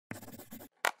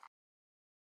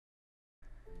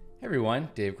Hey everyone,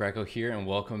 Dave Greco here and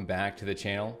welcome back to the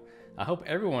channel. I hope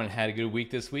everyone had a good week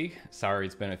this week. Sorry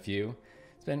it's been a few.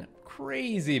 It's been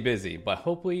crazy busy, but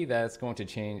hopefully that's going to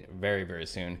change very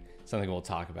soon. Something we'll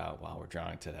talk about while we're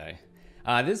drawing today.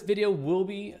 This video will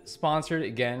be sponsored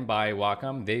again by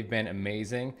WACOM. They've been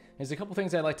amazing. There's a couple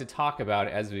things I'd like to talk about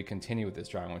as we continue with this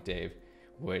Drawing with Dave,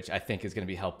 which I think is going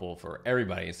to be helpful for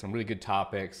everybody. Some really good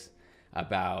topics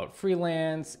about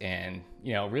freelance and,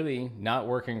 really not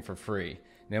working for free.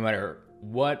 No matter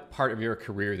what part of your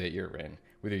career that you're in,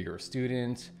 whether you're a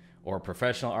student or a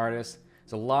professional artist,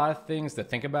 there's a lot of things to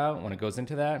think about when it goes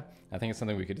into that. I think it's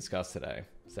something we could discuss today.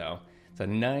 So it's a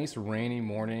nice rainy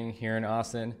morning here in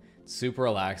Austin. It's super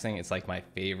relaxing. It's like my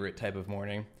favorite type of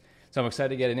morning. So I'm excited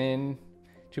to get it in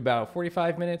to about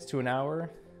 45 minutes to an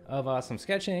hour of some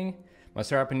sketching. I'm gonna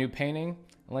start up a new painting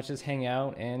and let's just hang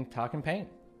out and talk and paint.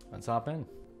 Let's hop in.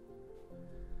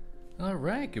 All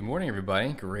right, good morning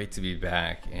everybody. Great to be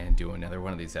back and do another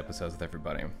one of these episodes with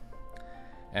everybody.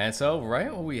 And so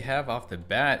right what we have off the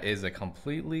bat is a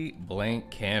completely blank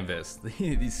canvas.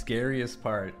 The scariest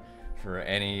part for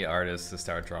any artist to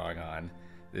start drawing on.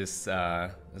 This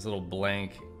little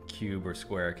blank cube or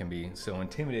square can be so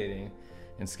intimidating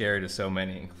and scary to so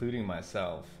many, including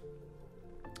myself.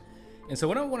 And so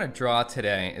what I want to draw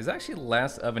today is actually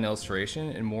less of an illustration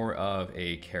and more of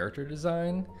a character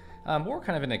design. More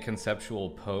kind of in a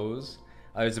conceptual pose.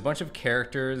 There's a bunch of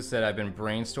characters that I've been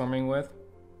brainstorming with.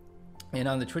 And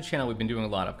on the Twitch channel, we've been doing a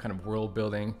lot of kind of world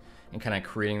building and kind of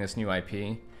creating this new IP.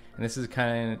 And this is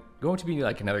kind of going to be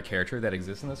like another character that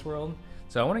exists in this world.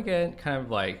 So I want to get kind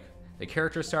of like the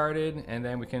character started and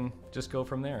then we can just go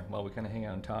from there while we kind of hang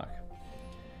out and talk.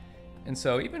 And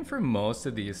so even for most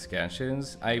of these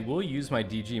sketches, I will use my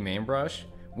DG main brush,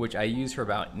 which I use for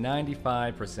about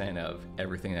 95% of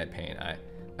everything that I paint.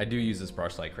 I do use this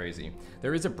brush like crazy.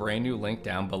 There is a brand new link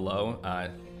down below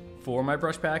for my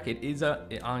brush pack. It is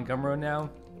on Gumroad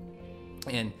now,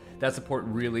 and that support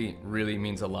really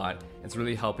means a lot. It's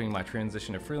really helping my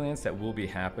transition to freelance that will be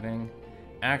happening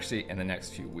actually in the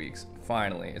next few weeks.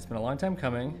 Finally, it's been a long time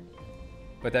coming,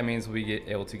 but that means we get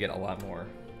able to get a lot more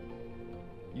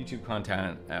YouTube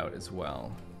content out as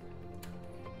well.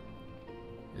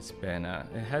 It's been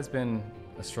it has been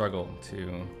a struggle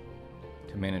to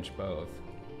manage both.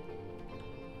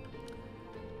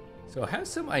 So I have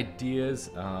some ideas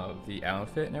of the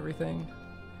outfit and everything.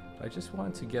 I just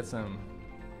want to get some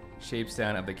shapes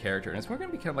down of the character. And it's more gonna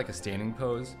be kind of like a standing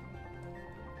pose.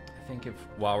 I think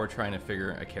while we're trying to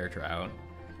figure a character out,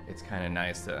 it's kind of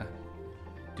nice to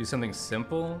do something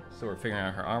simple. So we're figuring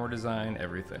out her armor design,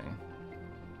 everything.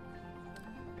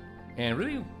 And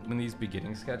really, when these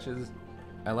beginning sketches,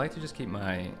 I like to just keep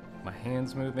my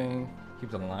hands moving,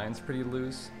 keep the lines pretty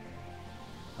loose.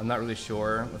 I'm not really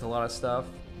sure with a lot of stuff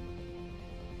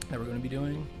that we're going to be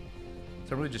doing.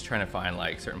 So I'm really just trying to find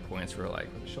like certain points where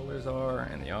like where the shoulders are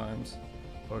and the arms.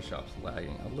 Photoshop's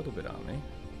lagging a little bit on me.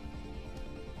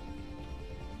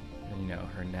 And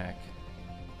her neck.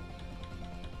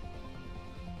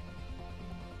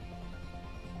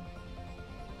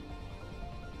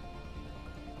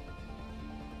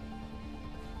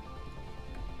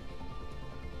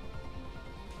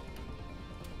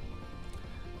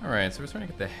 Alright, so we're starting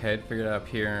to get the head figured out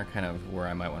here, kind of where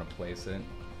I might want to place it.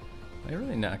 I'm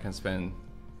really not going to spend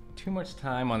too much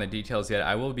time on the details yet.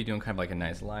 I will be doing kind of like a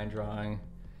nice line drawing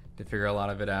to figure a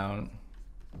lot of it out.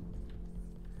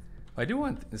 I do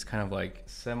want this kind of like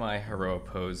semi-heroic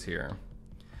pose here.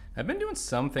 I've been doing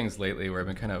some things lately where I've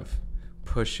been kind of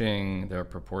pushing the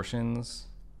proportions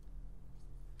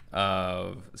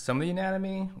of some of the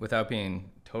anatomy without being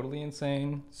totally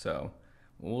insane. So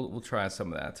we'll try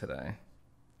some of that today.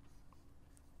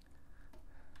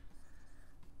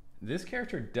 This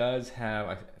character does have,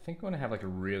 I think, going to have like a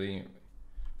really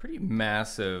pretty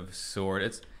massive sword.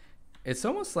 It's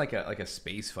almost like a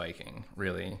space Viking,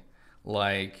 really,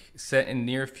 like set in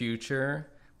near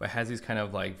future, but has these kind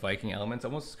of like Viking elements,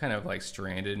 almost kind of like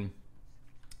stranded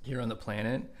here on the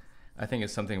planet. I think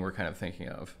it's something we're kind of thinking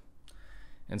of,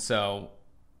 and so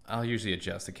I'll usually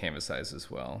adjust the canvas size as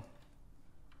well,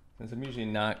 since I'm usually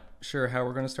not sure how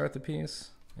we're going to start the piece,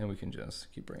 and we can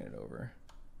just keep bringing it over.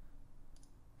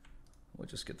 We'll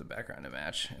just get the background to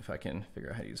match if I can figure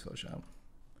out how to use Photoshop.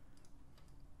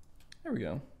 There we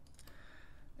go.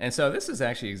 And so this is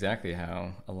actually exactly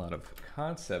how a lot of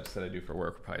concepts that I do for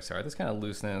work will probably start. This kind of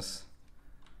looseness.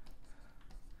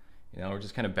 We're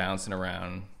just kind of bouncing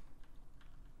around.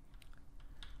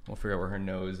 We'll figure out where her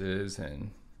nose is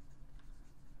and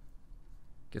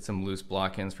get some loose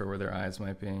block-ins for where their eyes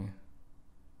might be.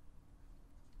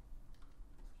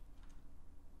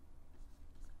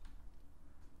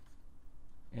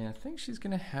 And I think she's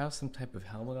gonna have some type of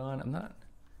helmet on. I'm not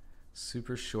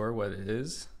super sure what it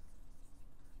is.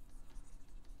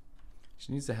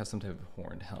 She needs to have some type of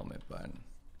horned helmet, but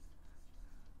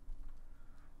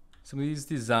some of these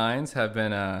designs have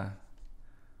been a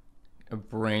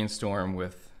brainstorm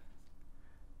with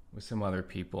some other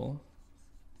people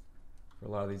for a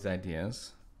lot of these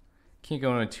ideas. Can't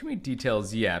go into too many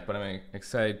details yet, but I'm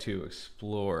excited to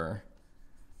explore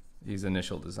these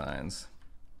initial designs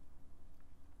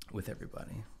with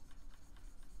everybody.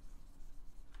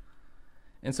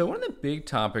 And so one of the big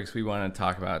topics we want to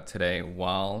talk about today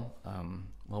while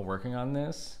working on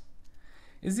this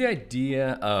is the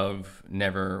idea of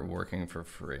never working for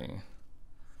free.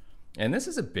 And this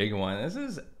is a big one.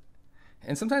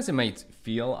 And sometimes it might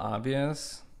feel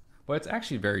obvious, but it's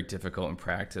actually very difficult in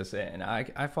practice. And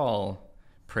I fall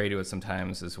prey to it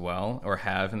sometimes as well, or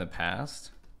have in the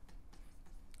past.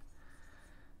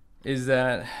 Is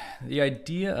that the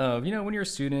idea of, when you're a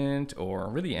student or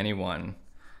really anyone,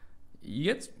 you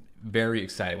get very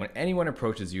excited when anyone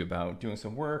approaches you about doing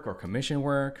some work or commission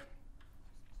work.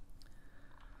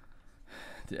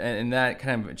 And that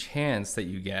kind of a chance that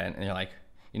you get, and you're like,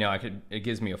 it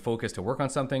gives me a focus to work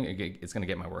on something. It's going to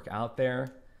get my work out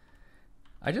there.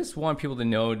 I just want people to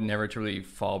know never to really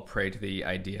fall prey to the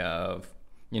idea of,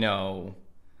 well,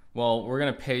 we're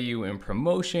going to pay you in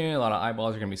promotion. A lot of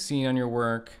eyeballs are going to be seen on your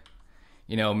work.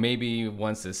 Maybe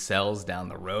once this sells down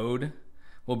the road,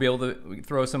 we'll be able to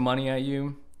throw some money at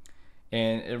you.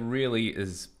 And it really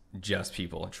is just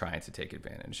people trying to take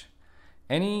advantage.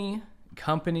 Any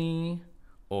company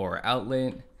or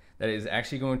outlet that is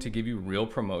actually going to give you real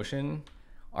promotion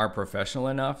are professional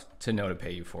enough to know to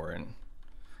pay you for it.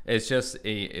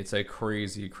 It's a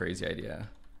crazy, crazy idea.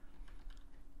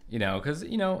 Because,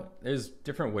 there's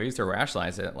different ways to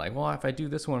rationalize it. Like, well, if I do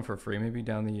this one for free, maybe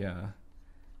down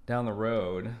the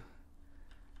road,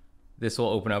 this will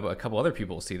open up a couple other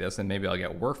people to see this, and maybe I'll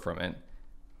get work from it.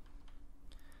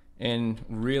 And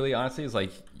really, honestly, it's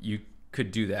like you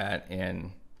could do that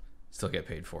and still get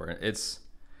paid for it. It's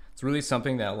really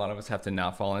something that a lot of us have to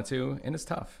not fall into, and it's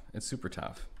tough. It's super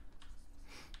tough.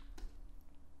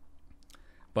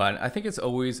 But I think it's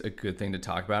always a good thing to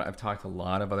talk about. I've talked to a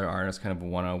lot of other artists kind of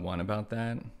one-on-one about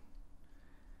that.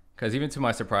 Because even to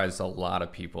my surprise, there's a lot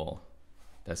of people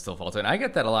that still fall to it. And I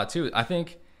get that a lot too. I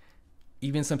think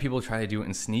even some people try to do it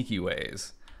in sneaky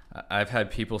ways. I've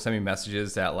had people send me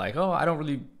messages that like, oh, I don't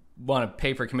really want to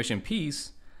pay for commission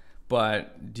piece,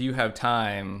 but do you have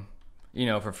time,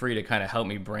 for free to kind of help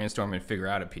me brainstorm and figure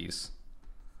out a piece?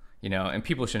 And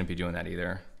people shouldn't be doing that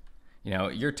either.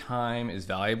 Your time is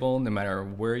valuable no matter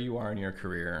where you are in your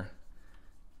career.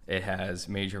 It has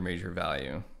major, major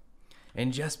value.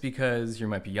 And just because you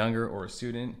might be younger or a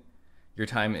student, your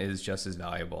time is just as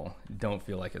valuable. Don't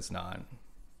feel like it's not.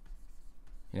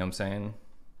 You know what I'm saying?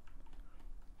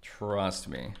 Trust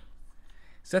me.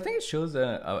 So I think it shows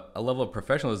a level of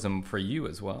professionalism for you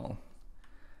as well.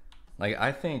 Like,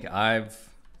 I think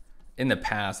in the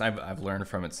past, I've learned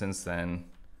from it since then.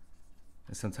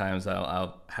 And sometimes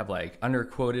I'll have like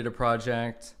underquoted a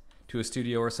project to a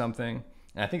studio or something.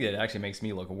 And I think it actually makes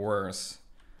me look worse.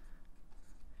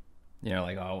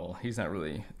 Like, oh, well, he's not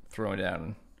really throwing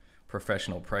down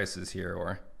professional prices here,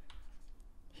 or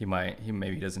he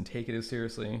maybe doesn't take it as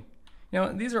seriously.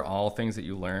 These are all things that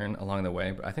you learn along the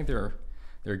way, but I think they're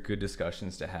good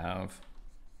discussions to have.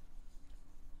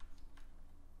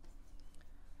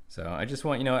 So I just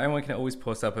want, everyone can always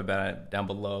post up about it down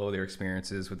below, their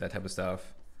experiences with that type of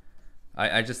stuff.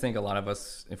 I just think a lot of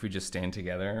us, if we just stand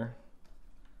together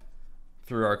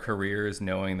through our careers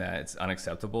knowing that it's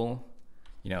unacceptable,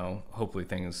 hopefully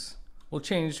things will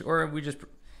change, or we just,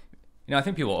 I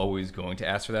think people are always going to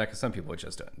ask for that because some people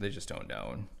just don't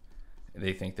know. And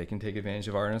they think they can take advantage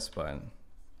of artists, but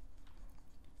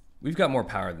we've got more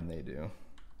power than they do.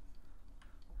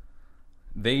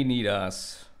 They need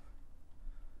us.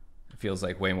 It feels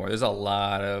like way more. There's a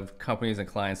lot of companies and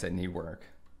clients that need work.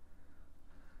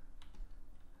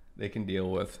 They can deal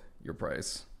with your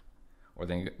price, or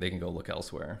they can go look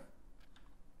elsewhere.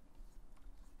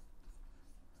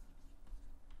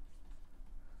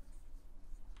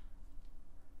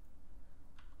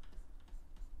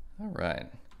 All right.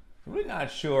 I'm really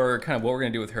not sure kind of what we're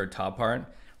going to do with her top part.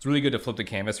 It's really good to flip the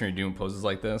canvas when you're doing poses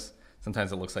like this.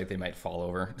 Sometimes it looks like they might fall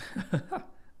over,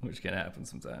 which can happen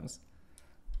sometimes.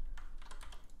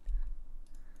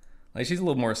 Like, she's a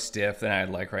little more stiff than I'd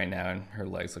like right now, and her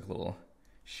legs look a little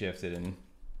shifted, and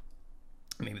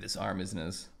maybe this arm isn't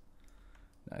as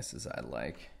nice as I'd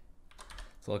like.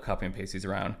 So I'll copy and paste these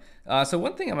around. So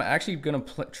one thing I'm actually going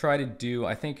to try to do,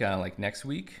 I think like next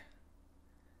week,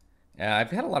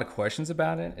 I've had a lot of questions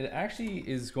about it. It actually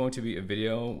is going to be a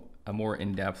video, a more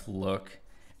in-depth look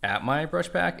at my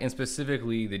brush pack, and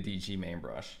specifically the DG main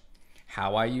brush,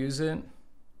 how I use it.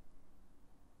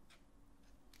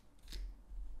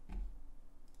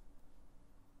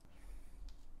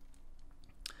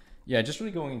 Yeah, just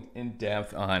really going in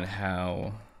depth on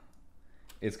how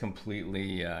it's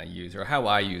completely used, or how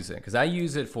I use it, because I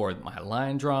use it for my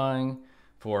line drawing,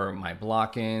 for my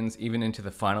block-ins, even into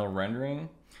the final rendering.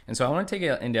 And so I want to take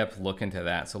an in-depth look into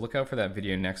that. So look out for that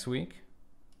video next week.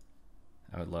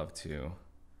 I would love to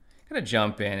kind of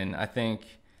jump in, and I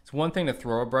think it's one thing to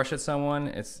throw a brush at someone.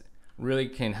 It's really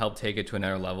can help take it to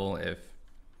another level if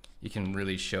you can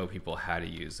really show people how to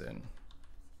use it.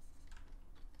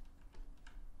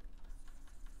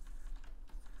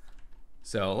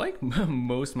 So like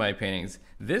most of my paintings,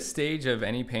 this stage of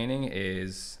any painting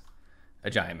is a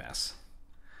giant mess.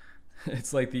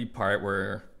 It's like the part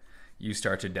where you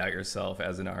start to doubt yourself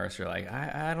as an artist. You're like,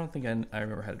 I don't think I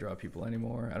remember how to draw people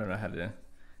anymore. I don't know how to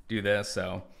do this.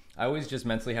 So I always just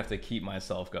mentally have to keep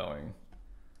myself going.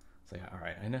 It's like, all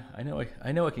right,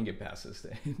 I know I can get past this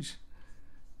stage.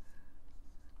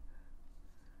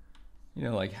 You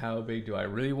know, like how big do I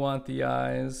really want the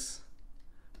eyes?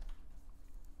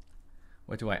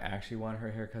 What do I actually want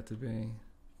her haircut to be?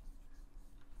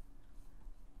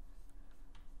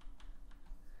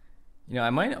 You know, I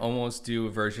might almost do a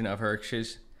version of her.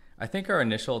 I think our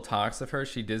initial talks of her,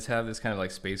 she does have this kind of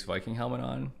like Space Viking helmet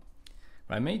on.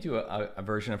 But I may do a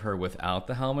version of her without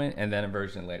the helmet, and then a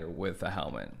version later with the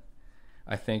helmet.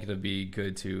 I think it'll be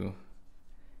good to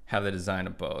have the design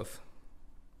of both.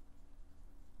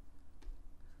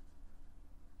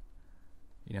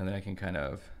 You know, then I can kind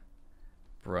of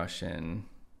brush in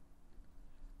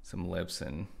some lips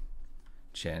and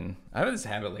chin. I have this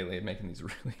habit lately of making these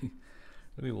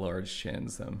really large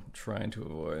chins that I'm trying to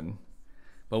avoid.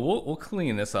 But we'll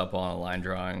clean this up on a line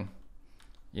drawing,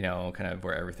 you know, kind of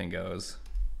where everything goes.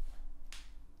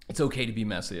 It's okay to be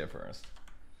messy at first,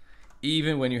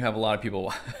 even when you have a lot of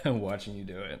people watching you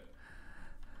do it.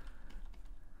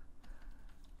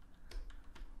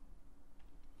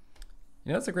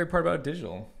 You know, that's a great part about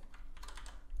digital.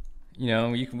 You know,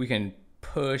 we can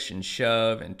push and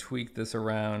shove and tweak this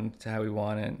around to how we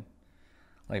want it.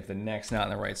 Like if the neck's not in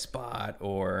the right spot,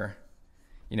 or,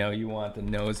 you know, you want the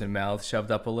nose and mouth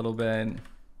shoved up a little bit,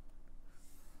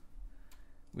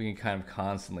 we can kind of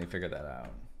constantly figure that out.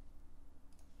 And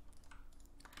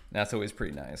that's always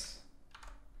pretty nice.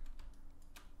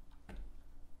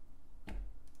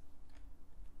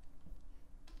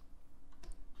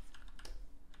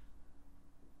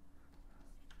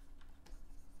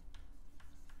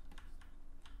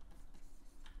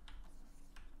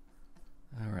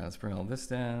 All right, let's bring all this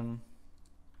down.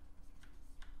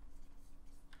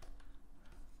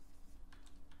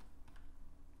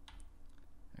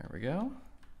 There we go.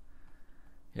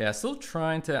 Yeah, still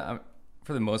trying to,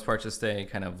 for the most part, just stay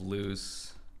kind of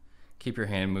loose. Keep your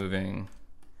hand moving.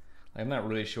 I'm not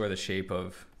really sure the shape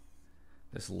of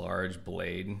this large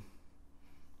blade.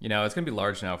 You know, it's gonna be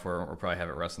large enough where we'll probably have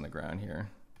it rest on the ground here.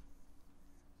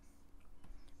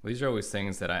 Well, these are always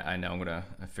things that I know I'm gonna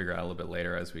figure out a little bit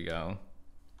later as we go.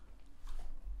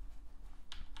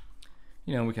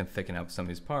 You know, we can thicken up some of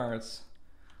these parts.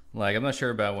 Like, I'm not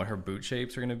sure about what her boot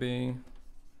shapes are gonna be,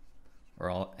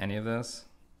 or any of this.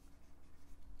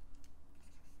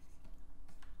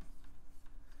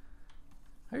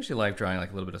 I usually like drawing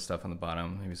like a little bit of stuff on the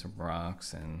bottom, maybe some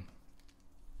rocks and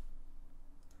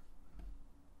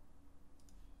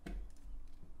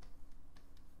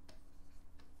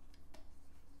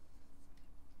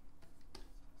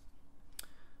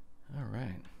all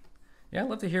right. Yeah, I'd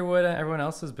love to hear what everyone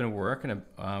else has been working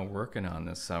on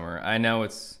this summer. I know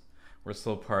we're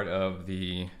still part of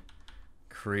the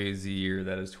crazy year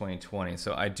that is 2020,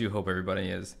 so I do hope everybody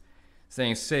is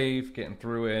staying safe, getting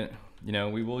through it. You know,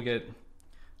 we will get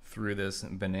through this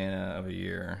banana of a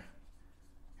year,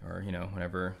 or, you know,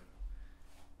 whenever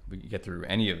we get through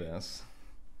any of this.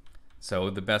 So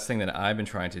the best thing that I've been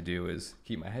trying to do is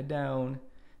keep my head down,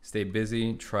 stay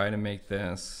busy, try to make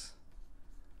this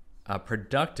a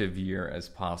productive year as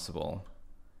possible.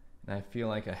 And I feel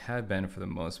like I have been for the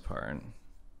most part.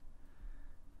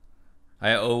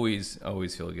 I always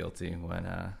feel guilty when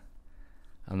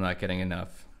I'm not getting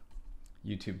enough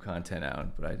YouTube content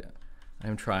out, but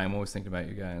I'm trying. I'm always thinking about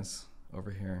you guys over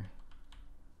here.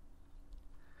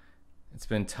 It's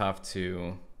been tough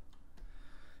to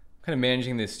kind of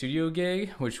managing the studio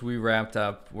gig, which we wrapped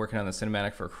up working on the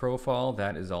cinematic for Crowfall.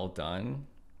 That is all done.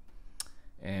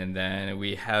 And then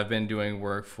we have been doing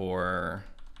work for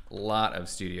a lot of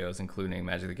studios, including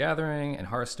Magic the Gathering and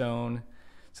Hearthstone.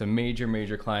 Some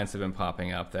major clients have been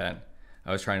popping up that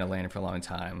I was trying to land for a long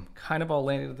time. Kind of all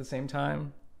landed at the same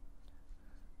time,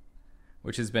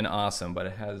 which has been awesome, but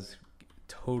it has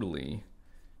totally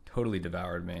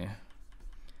devoured me.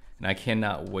 And I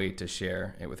cannot wait to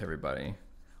share it with everybody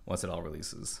once it all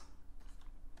releases.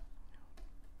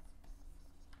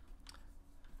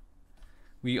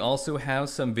 We also have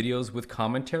some videos with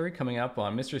commentary coming up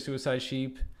on Mr. Suicide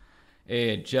Sheep.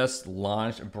 It just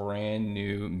launched brand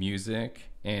new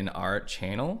music and art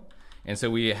channel. And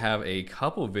so we have a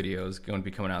couple videos going to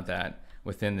be coming out that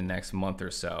within the next month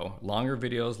or so. Longer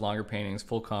videos, longer paintings,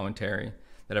 full commentary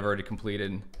that I've already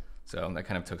completed. So that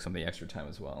kind of took some of the extra time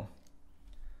as well.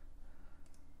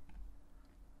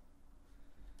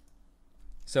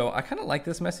 So I kind of like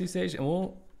this messy stage,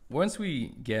 and once we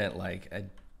get like a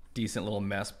decent little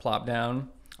mess plop down,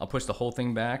 I'll push the whole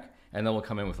thing back, and then we'll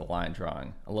come in with a line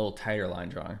drawing, a little tighter line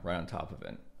drawing right on top of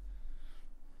it.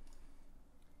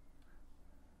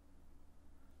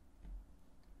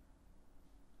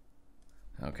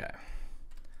 Okay.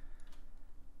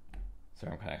 So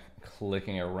I'm kind of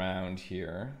clicking around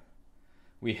here.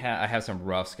 I have some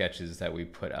rough sketches that we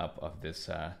put up of this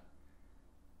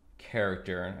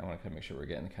character. I want to kind of make sure we're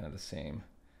getting kind of the same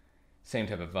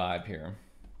type of vibe here.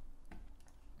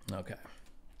 Okay.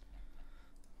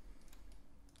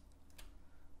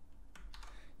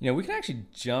 You know, we can actually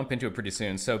jump into it pretty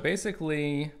soon. So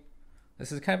basically,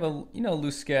 this is kind of a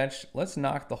loose sketch. Let's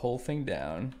knock the whole thing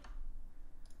down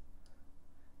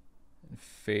and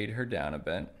fade her down a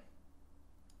bit.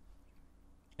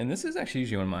 And this is actually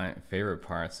usually one of my favorite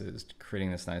parts, is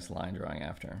creating this nice line drawing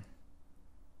after.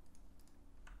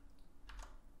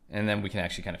 And then we can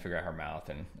actually kind of figure out her mouth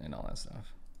and all that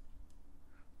stuff.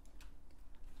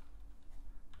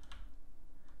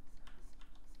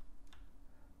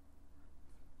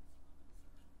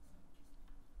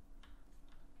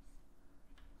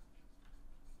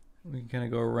 We can kind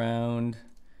of go around,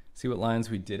 see what lines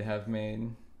we did have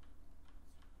made.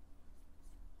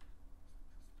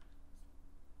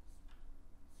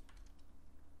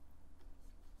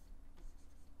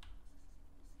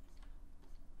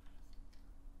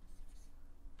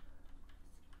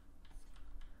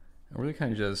 I'm really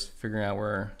kind of just figuring out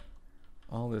where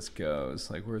all this goes.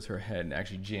 Like, where's her head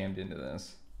actually jammed into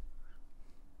this?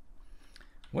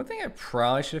 One thing I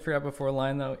probably should have figured out before a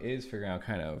line, though, is figuring out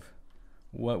kind of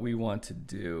what we want to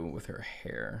do with her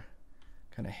hair.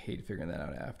 Kind of hate figuring that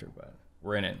out after, but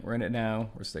we're in it. We're in it now.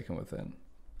 We're sticking with it.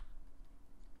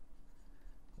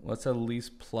 Let's at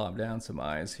least plop down some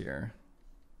eyes here.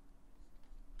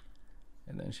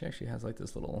 And then she actually has like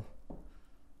this little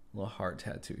heart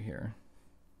tattoo here.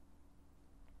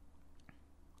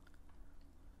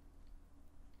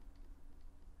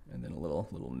 And then a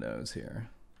little nose here.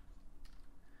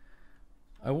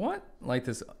 I want like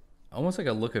this, almost like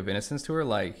a look of innocence to her,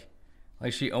 like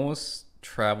she almost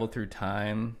traveled through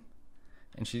time,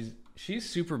 and she's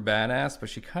super badass, but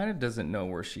she kind of doesn't know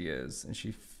where she is, and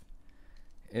she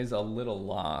is a little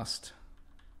lost.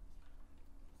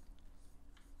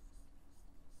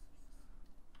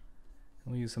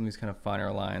 We'll use some of these kind of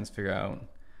finer lines, figure out, I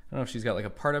don't know if she's got like a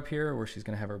part up here where she's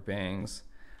gonna have her bangs.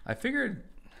 I figured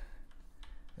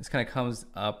this kind of comes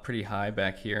up pretty high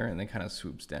back here and then kind of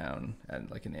swoops down at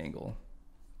like an angle.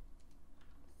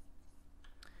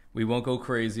 We won't go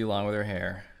crazy along with her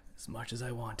hair. As much as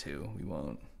I want to, we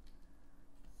won't.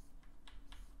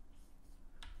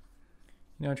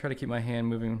 You know, I try to keep my hand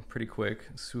moving pretty quick,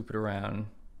 swoop it around.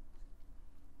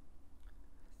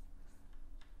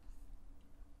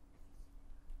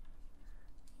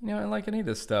 You know, and like any of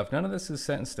this stuff, none of this is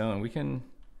set in stone. We can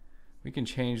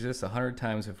change this 100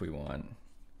 times if we want.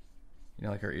 You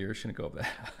know, like her ears shouldn't go up that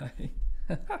high.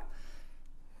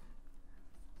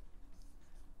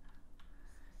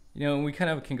 You know, we kind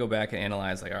of can go back and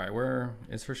analyze, like, all right, where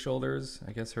is her shoulders?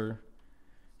 I guess her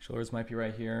shoulders might be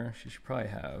right here. She should probably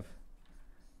have.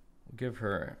 We'll give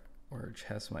her where her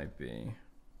chest might be.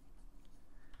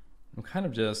 I'm kind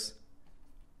of just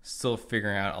still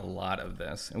figuring out a lot of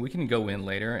this. And we can go in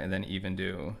later and then even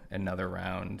do another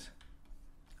round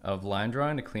of line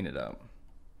drawing to clean it up,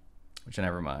 which I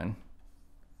never mind.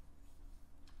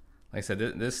 Like I said,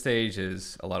 this stage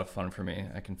is a lot of fun for me.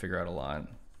 I can figure out a lot.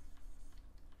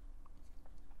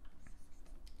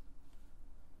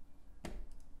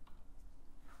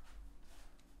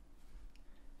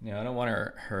 You know, I don't want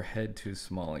her head too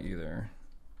small either.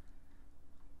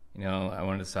 You know, I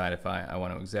want to decide if I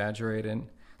want to exaggerate it.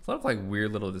 It's a lot of like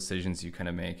weird little decisions you kind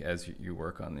of make as you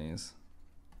work on these.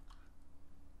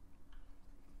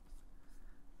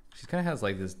 She kind of has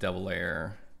like this double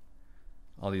layer,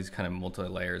 all these kind of multi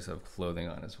layers of clothing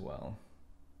on as well.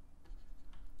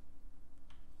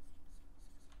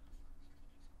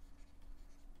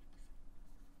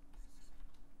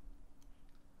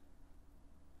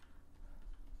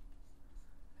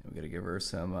 give her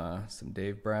some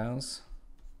Dave brows.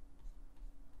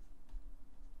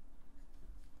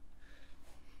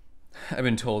 I've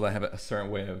been told I have a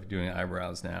certain way of doing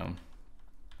eyebrows now,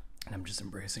 and I'm just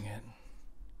embracing it.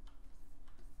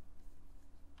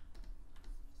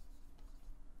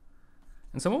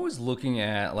 And so I'm always looking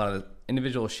at a lot of the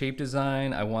individual shape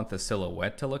design. I want the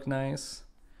silhouette to look nice.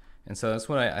 And so that's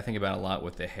what I think about a lot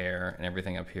with the hair and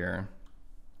everything up here.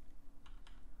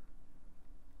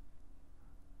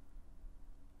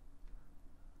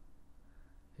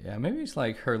 Yeah, maybe it's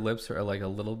like her lips are like a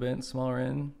little bit smaller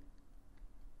in.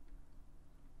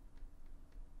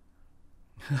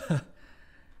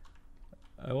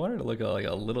 I want her to look like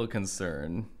a little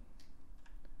concerned.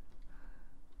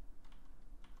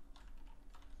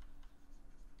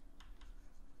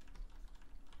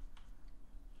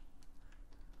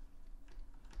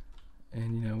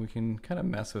 And you know, we can kind of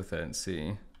mess with it and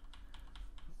see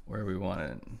where we want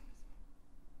it.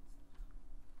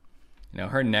 You know,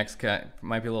 her neck's cut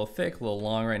might be a little thick, a little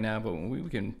long right now, but we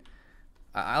can,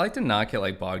 I like to not get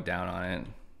like bogged down on it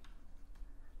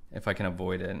if I can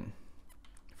avoid it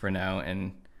for now,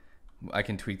 and I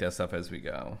can tweak that stuff as we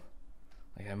go.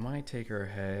 Like I might take her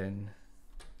head,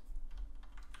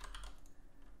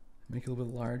 make it a little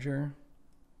bit larger.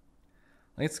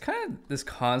 Like it's kind of this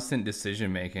constant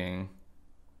decision making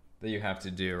that you have to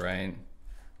do, right?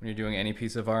 When you're doing any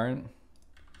piece of art. And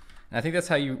I think that's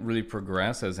how you really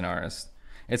progress as an artist.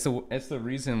 It's the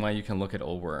reason why you can look at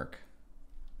old work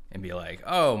and be like,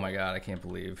 oh my God, I can't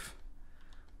believe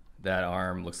that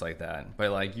arm looks like that.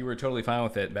 But like you were totally fine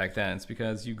with it back then. It's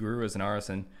because you grew as an artist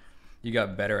and you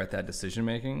got better at that decision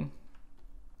making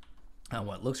on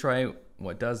what looks right,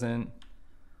 what doesn't.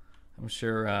 I'm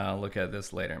sure I'll look at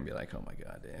this later and be like, oh my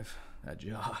God, Dave, that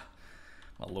jaw,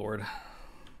 my Lord.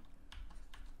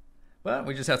 But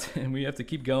we just have to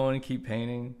keep going and keep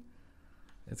painting.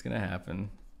 It's gonna happen.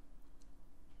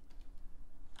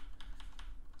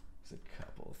 There's a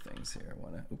couple of things here I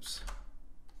wanna, oops.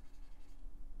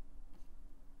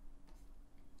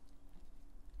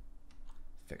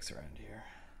 Fix around here.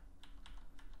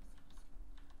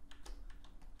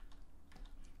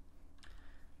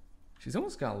 She's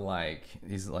almost got like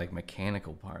these like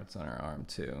mechanical parts on her arm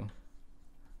too.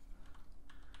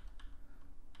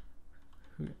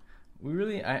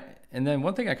 And then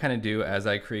one thing I kind of do as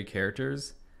I create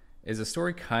characters is a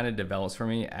story kind of develops for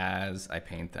me as I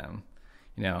paint them.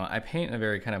 You know, I paint in a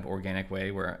very kind of organic way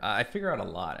where I figure out a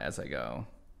lot as I go.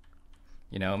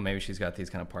 You know, maybe she's got these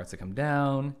kind of parts that come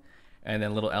down and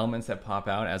then little elements that pop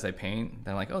out as I paint.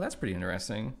 Then I'm like, oh, that's pretty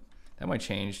interesting. That might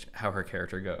change how her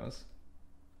character goes.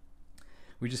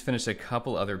 We just finished a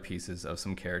couple other pieces of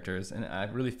some characters and I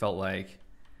really felt like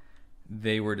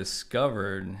they were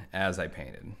discovered as I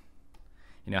painted.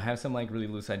 You know, I have some like really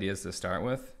loose ideas to start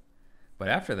with, but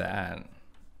after that,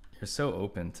 you're so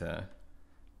open to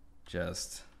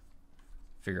just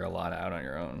figure a lot out on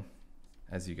your own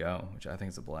as you go, which I think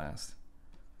is a blast.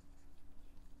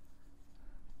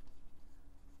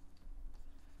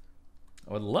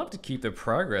 I would love to keep the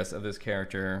progress of this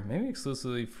character, maybe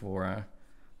exclusively for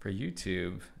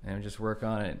YouTube, and just work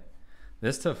on it.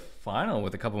 This to final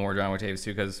with a couple more drawing motifs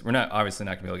too, because we're obviously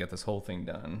not gonna be able to get this whole thing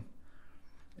done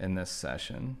in this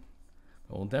session.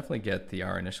 But we'll definitely get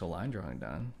our initial line drawing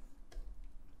done.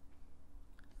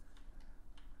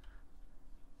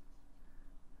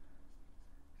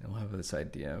 And we'll have this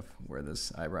idea of where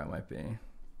this eyebrow might be. And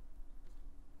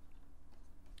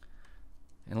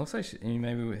it looks like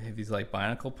maybe we have these like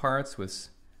binacle parts with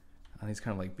these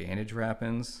kind of like bandage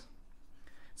wrappings.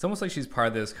 It's almost like she's part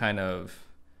of this kind of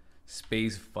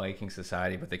space Viking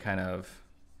society, but they kind of,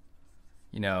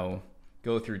 you know,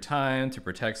 go through time to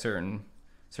protect certain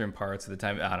parts of the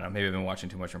time. I don't know, maybe I've been watching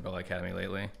too much Umbrella Academy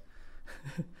lately.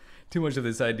 Too much of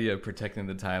this idea of protecting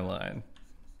the timeline.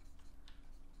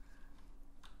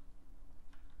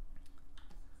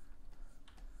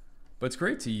 But it's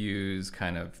great to use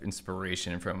kind of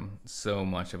inspiration from so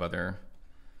much of other,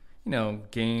 you know,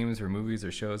 games or movies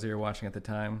or shows that you're watching at the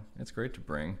time. It's great to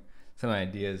bring some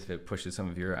ideas if it pushes some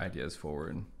of your ideas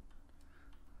forward.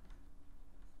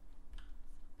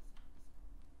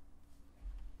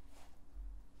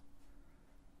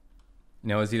 You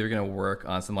know, it's either going to work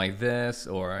on something like this,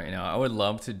 or, you know, I would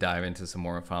love to dive into some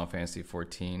more Final Fantasy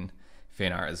 14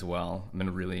 fan art as well. I've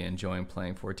been really enjoying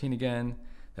playing 14 again.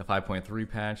 The 5.3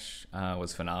 patch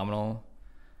was phenomenal.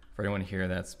 For anyone here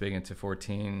that's big into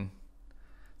 14.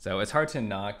 So it's hard to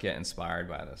not get inspired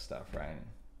by this stuff, right?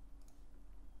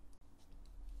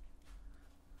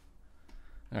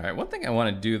 All right, one thing I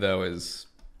want to do though is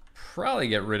probably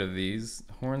get rid of these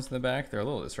horns in the back. They're a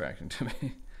little distracting to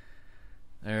me.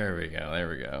 There we go, there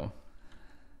we go.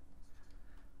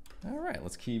 All right,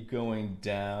 let's keep going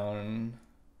down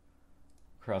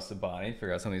across the body,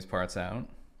 figure out some of these parts out.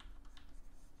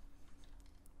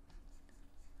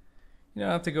 You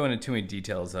don't have to go into too many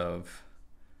details of,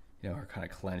 our kind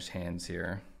of clenched hands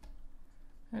here.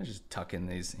 And just tuck in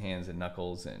these hands and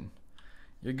knuckles and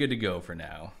you're good to go for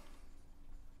now.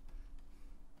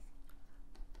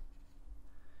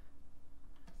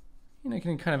 You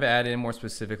can kind of add in more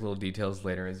specific little details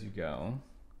later as you go.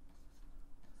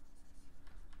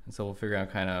 And so we'll figure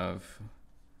out kind of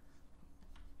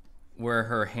where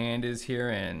her hand is here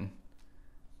and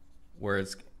where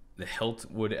the hilt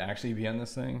would actually be on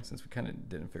this thing, since we kind of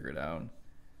didn't figure it out.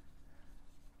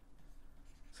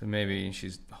 So maybe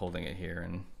she's holding it here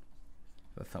and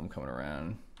the thumb coming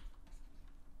around.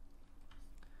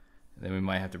 And then we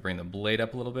might have to bring the blade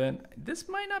up a little bit. This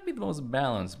might not be the most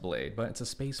balanced blade, but it's a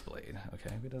space blade.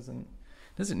 Okay, it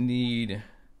doesn't need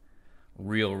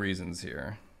real reasons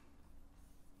here.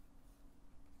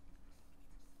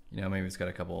 Maybe it's got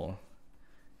a couple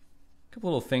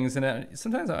little things in it.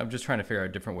 Sometimes I'm just trying to figure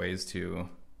out different ways to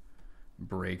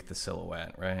break the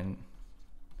silhouette, right?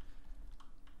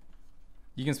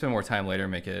 You can spend more time later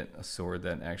and make it a sword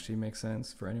that actually makes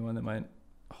sense for anyone that might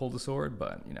hold a sword,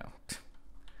 but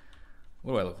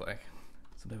what do I look like?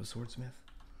 Some type of swordsmith?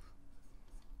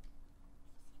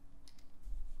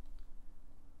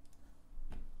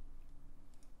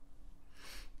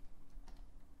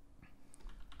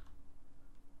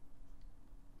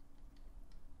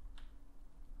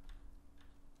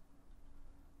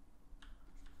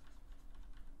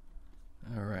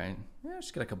 All right,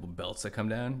 just got a couple belts that come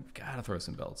down. Gotta throw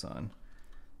some belts on.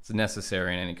 It's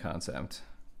necessary in any concept.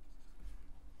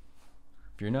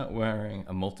 If you're not wearing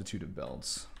a multitude of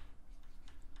belts,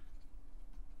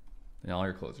 then all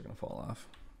your clothes are gonna fall off.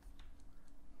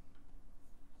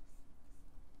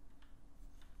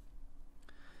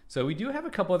 So we do have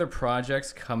a couple other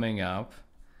projects coming up.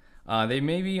 They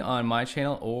may be on my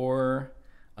channel or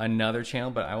another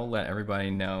channel, but I will let everybody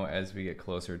know as we get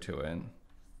closer to it.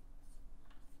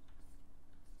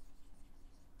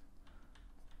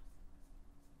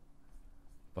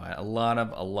 But a lot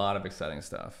of exciting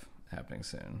stuff happening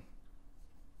soon.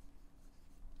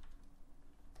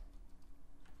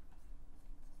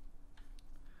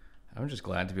 I'm just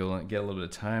glad to be able to get a little bit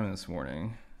of time this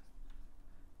morning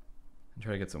and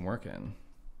try to get some work in.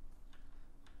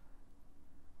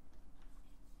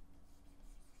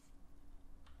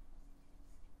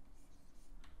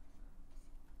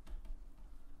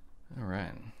 All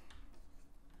right.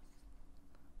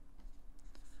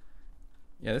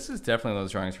 Yeah, this is definitely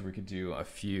those drawings where we could do a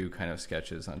few kind of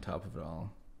sketches on top of it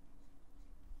all.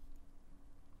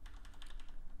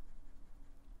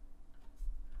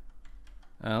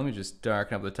 Let me just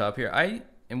darken up the top here.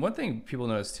 And one thing people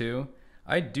notice too,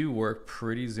 I do work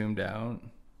pretty zoomed out.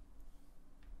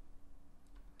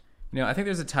 I think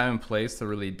there's a time and place to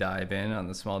really dive in on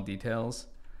the small details,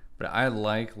 but I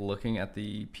like looking at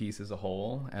the piece as a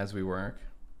whole as we work.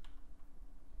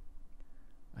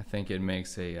 I think it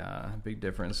makes a big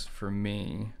difference for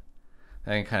me.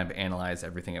 I can kind of analyze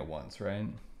everything at once, right?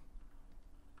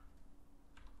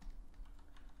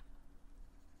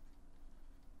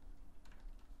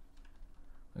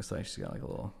 Looks like she's got like a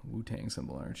little Wu-Tang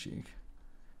symbol on her cheek.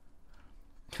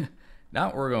 Not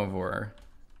what we're going for.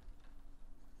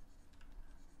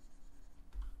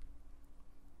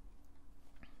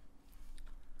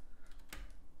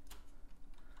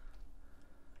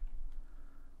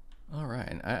 All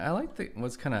right, I like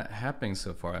what's kind of happening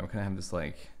so far. I'm kind of having this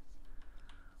like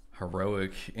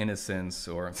heroic innocence,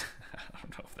 or I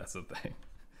don't know if that's a thing.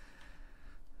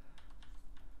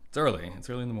 It's early. It's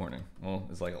early in the morning. Well,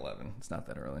 it's like 11. It's not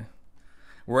that early.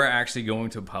 We're actually going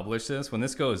to publish this. When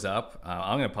this goes up,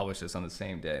 I'm going to publish this on the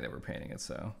same day that we're painting it.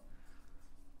 So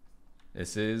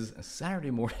this is a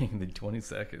Saturday morning, the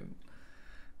 22nd.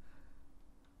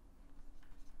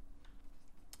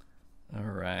 All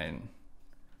right.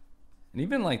 And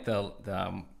even like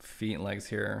the feet and legs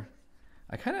here,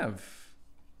 I kind of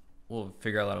will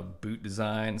figure out a lot of boot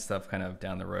design stuff kind of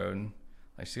down the road.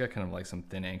 Like she's got kind of like some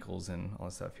thin ankles and all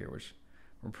that stuff here, which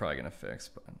we're probably gonna fix,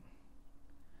 but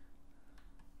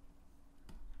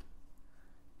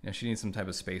she needs some type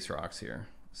of space rocks here,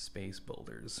 space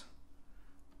boulders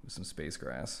with some space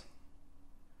grass.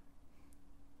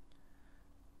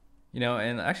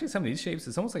 And actually some of these shapes,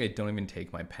 it's almost like I don't even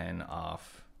take my pen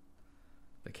off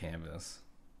the canvas.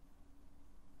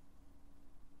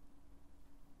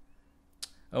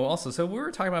 Oh, also, so we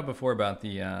were talking about before about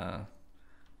the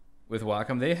with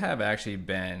WACOM, they have actually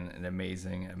been an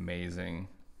amazing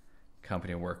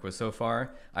company to work with so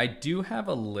far. I do have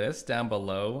a list down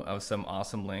below of some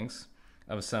awesome links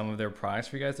of some of their products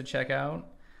for you guys to check out.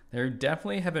 They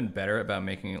definitely have been better about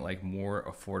making it like more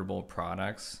affordable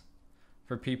products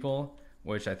for people,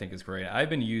 which I think is great. I've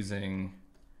been using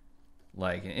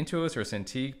like an Intuos or a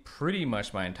Cintiq pretty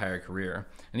much my entire career.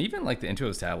 And even like the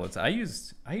Intuos tablets, I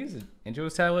used an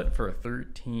Intuos tablet for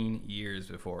 13 years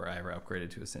before I ever upgraded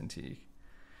to a Cintiq.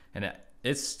 And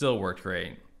it still worked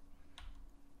great.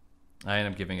 I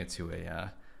ended up giving it to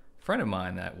a friend of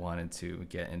mine that wanted to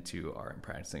get into art and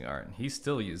practicing art, and he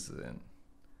still uses it.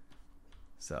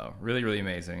 So really, really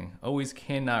amazing. Always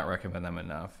cannot recommend them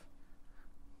enough.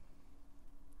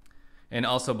 And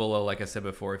also below, like I said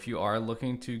before, if you are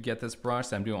looking to get this brush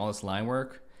that I'm doing all this line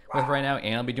work with right now,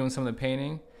 and I'll be doing some of the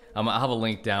painting, I'll have a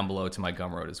link down below to my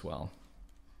Gumroad as well.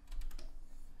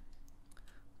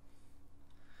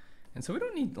 And so we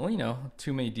don't need, you know,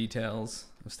 too many details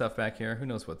of stuff back here. Who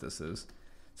knows what this is?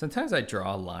 Sometimes I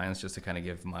draw lines just to kind of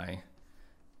give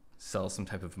myself some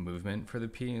type of movement for the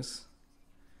piece.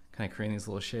 Kind of creating these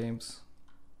little shapes.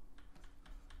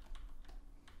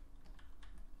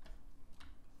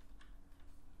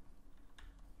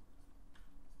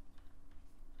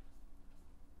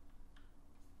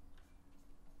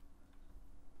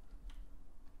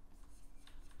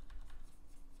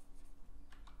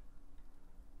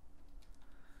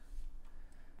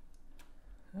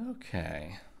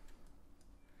 Okay.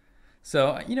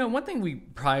 So, you know, one thing we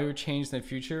probably would change in the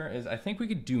future is I think we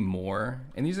could do more.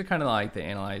 And these are kind of like the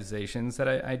analyzations that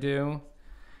I do.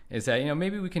 Is that, you know,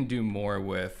 maybe we can do more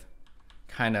with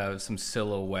kind of some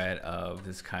silhouette of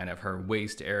this kind of her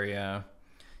waist area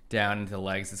down into the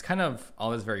legs. It's kind of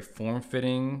all this very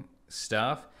form-fitting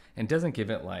stuff and doesn't give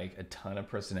it like a ton of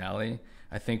personality.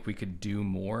 I think we could do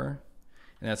more.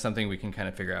 And that's something we can kind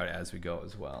of figure out as we go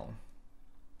as well.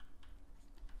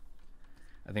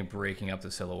 I think breaking up the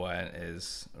silhouette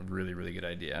is a really, really good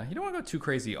idea. You don't want to go too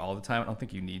crazy all the time. I don't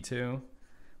think you need to.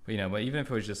 But, you know, but even if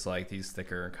it was just like these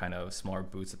thicker kind of smaller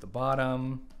boots at the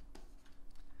bottom,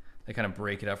 they kind of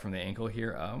break it up from the ankle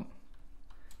here up.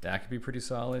 That could be pretty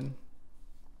solid.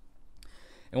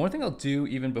 And one thing I'll do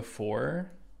even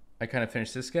before I kind of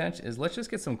finish this sketch is let's just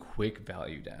get some quick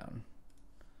value down.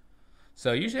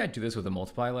 So usually I do this with a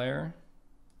multiply layer.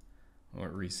 Or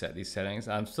reset these settings.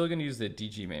 I'm still going to use the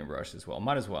DG main brush as well.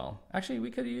 Might as well. Actually, we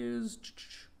could use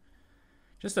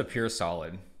just a pure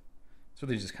solid. It's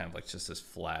really just kind of like just this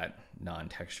flat,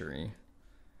 non-textury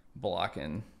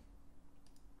blocking.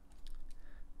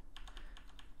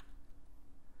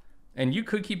 And you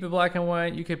could keep it black and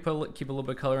white. You could keep a little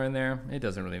bit of color in there. It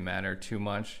doesn't really matter too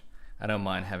much. I don't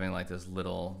mind having like this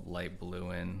little light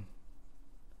blue in.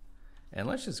 And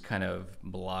let's just kind of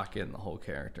block it in the whole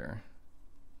character.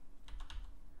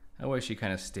 That way she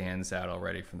kind of stands out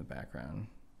already from the background.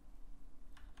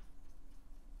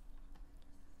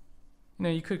 You know,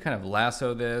 you could kind of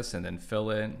lasso this and then fill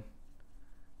it.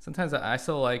 Sometimes I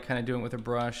still like kind of doing it with a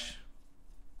brush.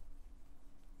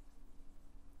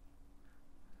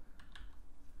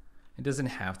 It doesn't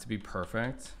have to be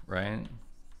perfect, right?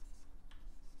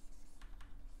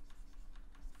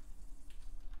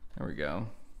 There we go.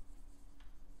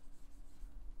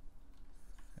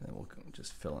 And then we'll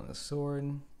just fill in the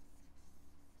sword.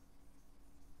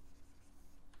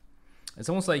 It's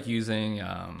almost like using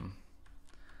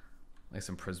like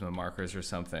some Prisma markers or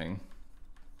something,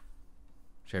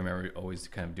 which I remember always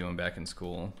kind of doing back in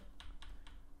school.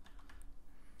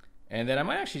 And then I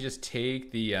might actually just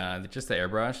take the just the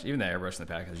airbrush, even the airbrush in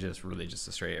the pack is just really just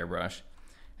a straight airbrush,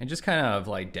 and just kind of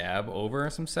like dab over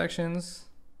some sections.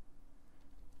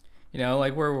 You know,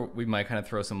 like where we might kind of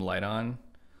throw some light on.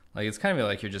 Like it's kind of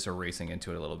like you're just erasing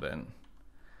into it a little bit.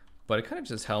 But it kind of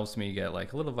just helps me get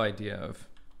like a little idea of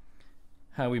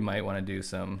how we might want to do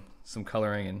some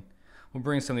coloring, and we'll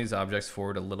bring some of these objects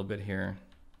forward a little bit here.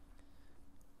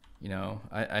 You know,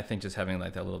 I think just having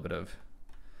like that little bit of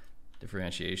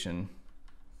differentiation,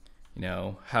 you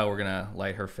know, how we're gonna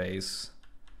light her face.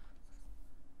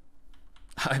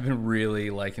 I've been really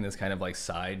liking this kind of like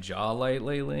side jaw light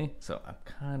lately, so I've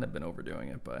kind of been overdoing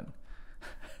it, but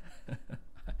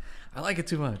I like it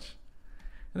too much.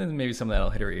 And then maybe some of that'll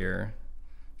hit her ear,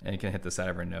 and it can hit the side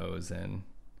of her nose, and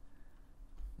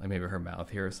like maybe her mouth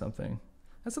here or something.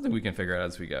 That's something we can figure out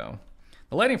as we go.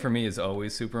 The lighting for me is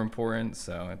always super important,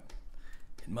 so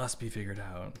it must be figured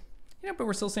out. You know, but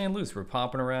we're still staying loose. We're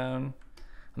popping around.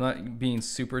 I'm not being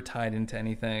super tied into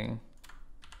anything.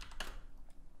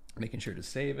 Making sure to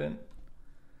save it.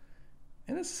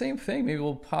 And it's the same thing. Maybe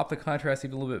we'll pop the contrast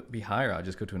even a little bit higher. I'll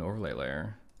just go to an overlay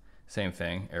layer. Same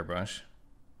thing, airbrush.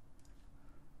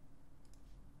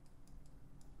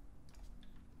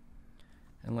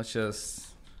 And let's just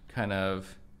kind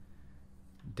of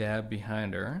dab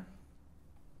behind her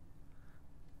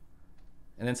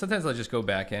And then sometimes I'll just go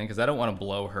back in because I don't want to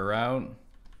blow her out.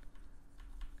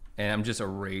 And I'm just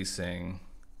erasing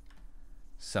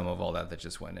some of all that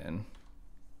just went in.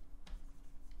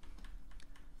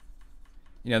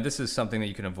 You know, this is something that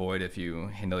you can avoid if you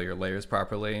handle your layers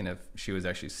properly and if she was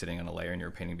actually sitting on a layer and you're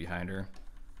painting behind her.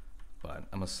 But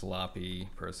I'm a sloppy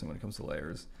person when it comes to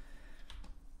layers.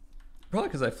 Probably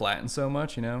because I flatten so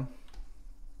much, you know?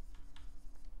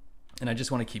 And I just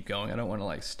want to keep going. I don't want to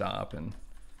like stop and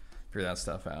figure that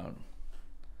stuff out.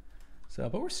 So,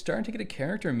 but we're starting to get a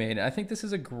character made. And I think this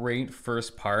is a great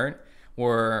first part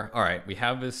where, all right, we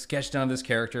have this sketch down of this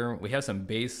character. We have some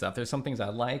base stuff. There's some things I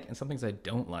like and some things I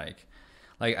don't like.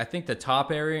 Like, I think the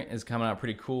top area is coming out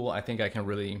pretty cool. I think I can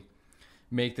really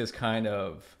make this kind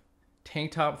of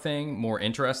tank top thing more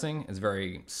interesting. It's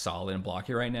very solid and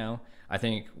blocky right now. I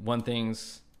think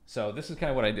so this is kind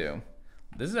of what I do.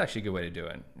 This is actually a good way to do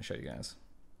it. I'll show you guys.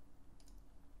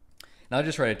 Now I'll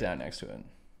just write it down next to it.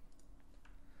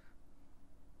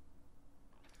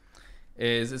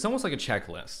 It's almost like a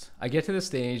checklist. I get to this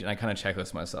stage and I kind of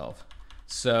checklist myself.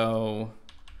 So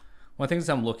one of the things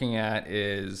I'm looking at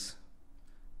is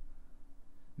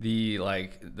the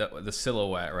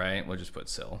silhouette, right? We'll just put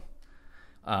sil.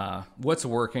 What's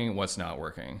working, what's not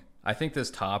working. I think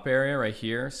this top area right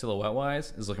here, silhouette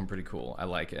wise, is looking pretty cool. I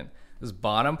like it. This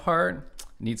bottom part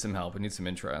needs some help. It needs some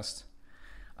interest.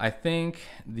 I think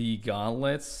the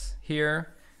gauntlets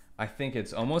here, I think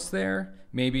it's almost there.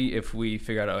 Maybe if we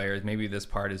figure out areas, maybe this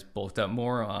part is bulked up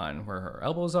more on where her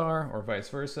elbows are or vice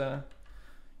versa.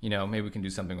 You know, maybe we can do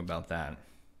something about that.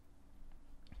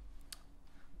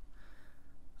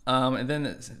 And then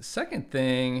the second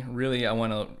thing really I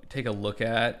want to take a look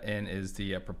at is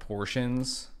the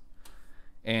proportions.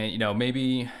 And, you know,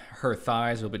 maybe her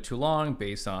thighs are a little bit too long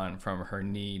based on from her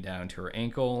knee down to her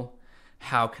ankle.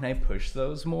 How can I push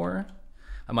those more?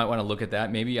 I might want to look at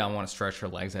that. Maybe I want to stretch her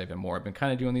legs out even more. I've been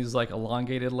kind of doing these like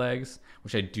elongated legs,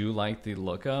 which I do like the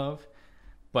look of,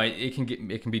 but it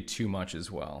can be too much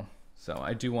as well. So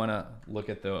I do want to look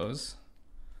at those.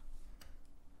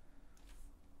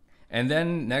 And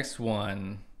then next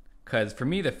one, because for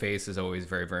me the face is always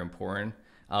very, very important.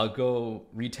 I'll go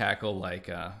retackle like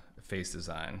face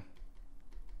design.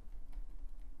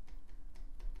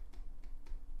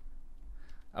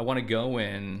 I want to go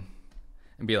in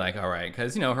and be like, all right,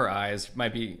 because, you know, her eyes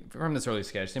might be, from this early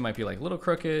sketch, they might be like a little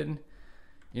crooked.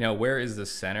 You know, where is the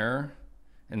center?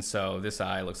 And so this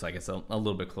eye looks like it's a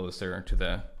little bit closer to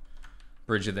the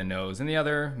bridge of the nose. And the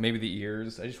other, maybe the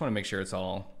ears. I just want to make sure it's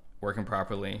all working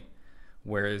properly.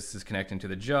 Where is this connecting to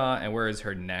the jaw? And where is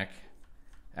her neck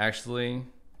actually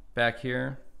back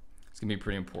here? It's going to be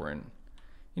pretty important.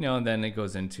 You know, and then it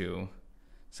goes into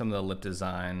some of the lip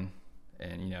design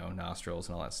and, you know, nostrils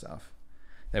and all that stuff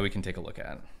that we can take a look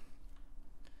at.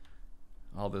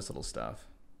 All this little stuff.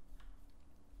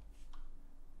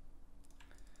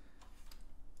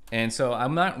 And so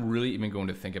I'm not really even going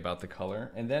to think about the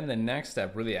color. And then the next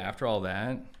step, really after all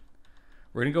that,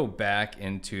 we're going to go back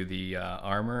into the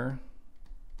armor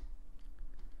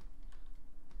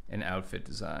and outfit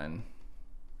design.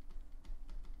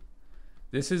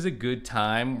 This is a good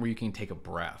time where you can take a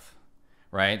breath,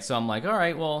 right? So I'm like, all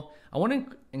right, well, I want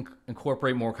to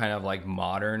incorporate more kind of like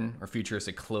modern or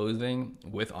futuristic clothing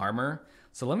with armor.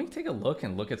 So let me take a look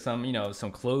at some, you know,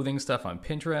 some clothing stuff on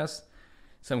Pinterest,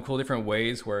 some cool different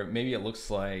ways where maybe it looks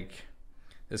like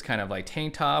this kind of like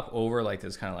tank top over like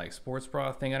this kind of like sports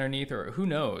bra thing underneath, or who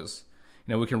knows?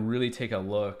 You know, we can really take a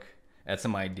look at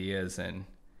some ideas and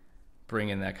bring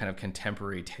in that kind of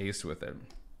contemporary taste with it.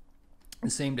 The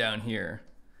same down here,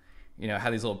 you know, how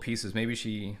these little pieces, maybe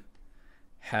she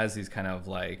has these kind of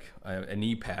like a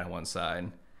knee pad on one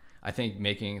side. I think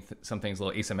making some things a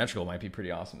little asymmetrical might be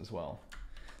pretty awesome as well.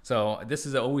 So this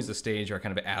is always a stage where I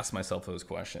kind of ask myself those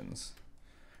questions,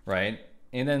 right?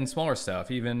 And then smaller stuff,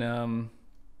 even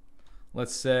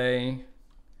let's say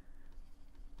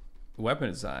weapon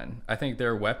design. I think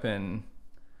their weapon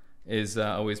is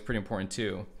always pretty important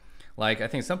too. Like, I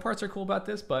think some parts are cool about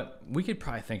this, but we could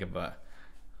probably think of a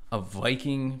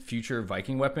future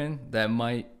Viking weapon that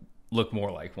might look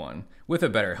more like one with a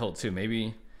better hilt too.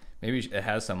 Maybe it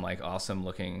has some like awesome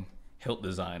looking hilt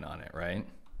design on it, right?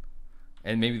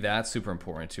 And maybe that's super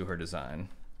important to her design.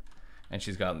 And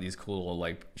she's got these cool little,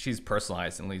 like, she's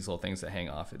personalized in these little things that hang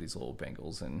off of these little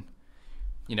bangles, and,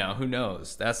 you know, who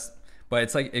knows? But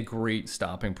it's like a great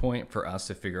stopping point for us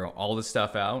to figure all this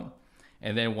stuff out.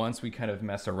 And then once we kind of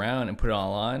mess around and put it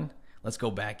all on, let's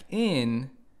go back in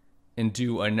and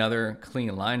do another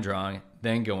clean line drawing,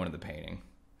 then go into the painting.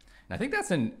 And I think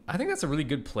that's a really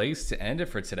good place to end it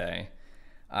for today.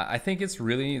 I think it's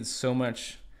really so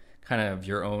much kind of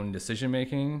your own decision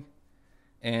making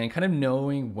and kind of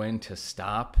knowing when to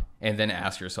stop and then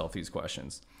ask yourself these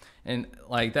questions. And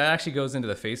like that actually goes into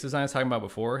the face design I was talking about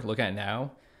before. Look at it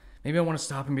now. Maybe I want to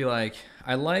stop and be like,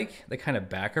 I like the kind of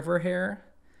back of her hair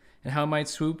and how it might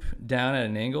swoop down at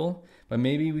an angle, but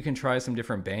maybe we can try some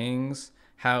different bangs.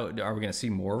 How are we going to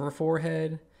see more of her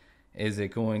forehead? Is it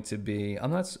going to be,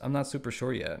 I'm not super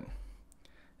sure yet.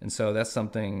 And so that's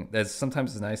something that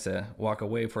sometimes is nice to walk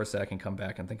away for a second, come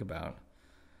back and think about.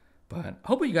 But I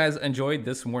hope you guys enjoyed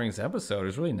this morning's episode. It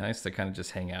was really nice to kind of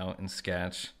just hang out and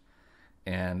sketch.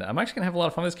 And I'm actually gonna have a lot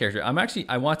of fun with this character.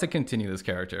 I want to continue this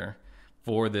character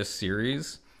for this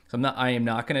series. So I am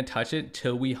not gonna touch it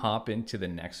till we hop into the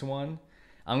next one.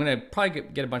 I'm gonna probably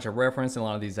get a bunch of reference in a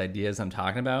lot of these ideas I'm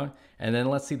talking about. And then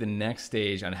let's see the next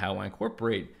stage on how I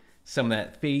incorporate some of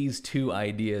that phase 2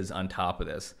 ideas on top of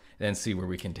this, then see where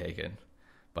we can take it.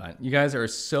 But you guys are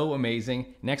so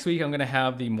amazing. Next week, I'm gonna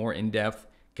have the more in-depth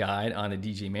guide on the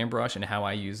DG Man brush and how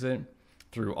I use it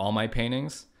through all my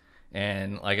paintings.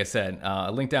 And like I said,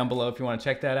 a link down below if you wanna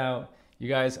check that out. You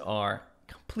guys are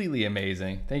completely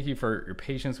amazing. Thank you for your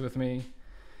patience with me.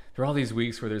 Through all these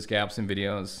weeks where there's gaps in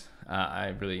videos, I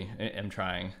really am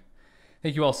trying.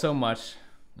 Thank you all so much,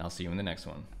 and I'll see you in the next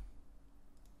one.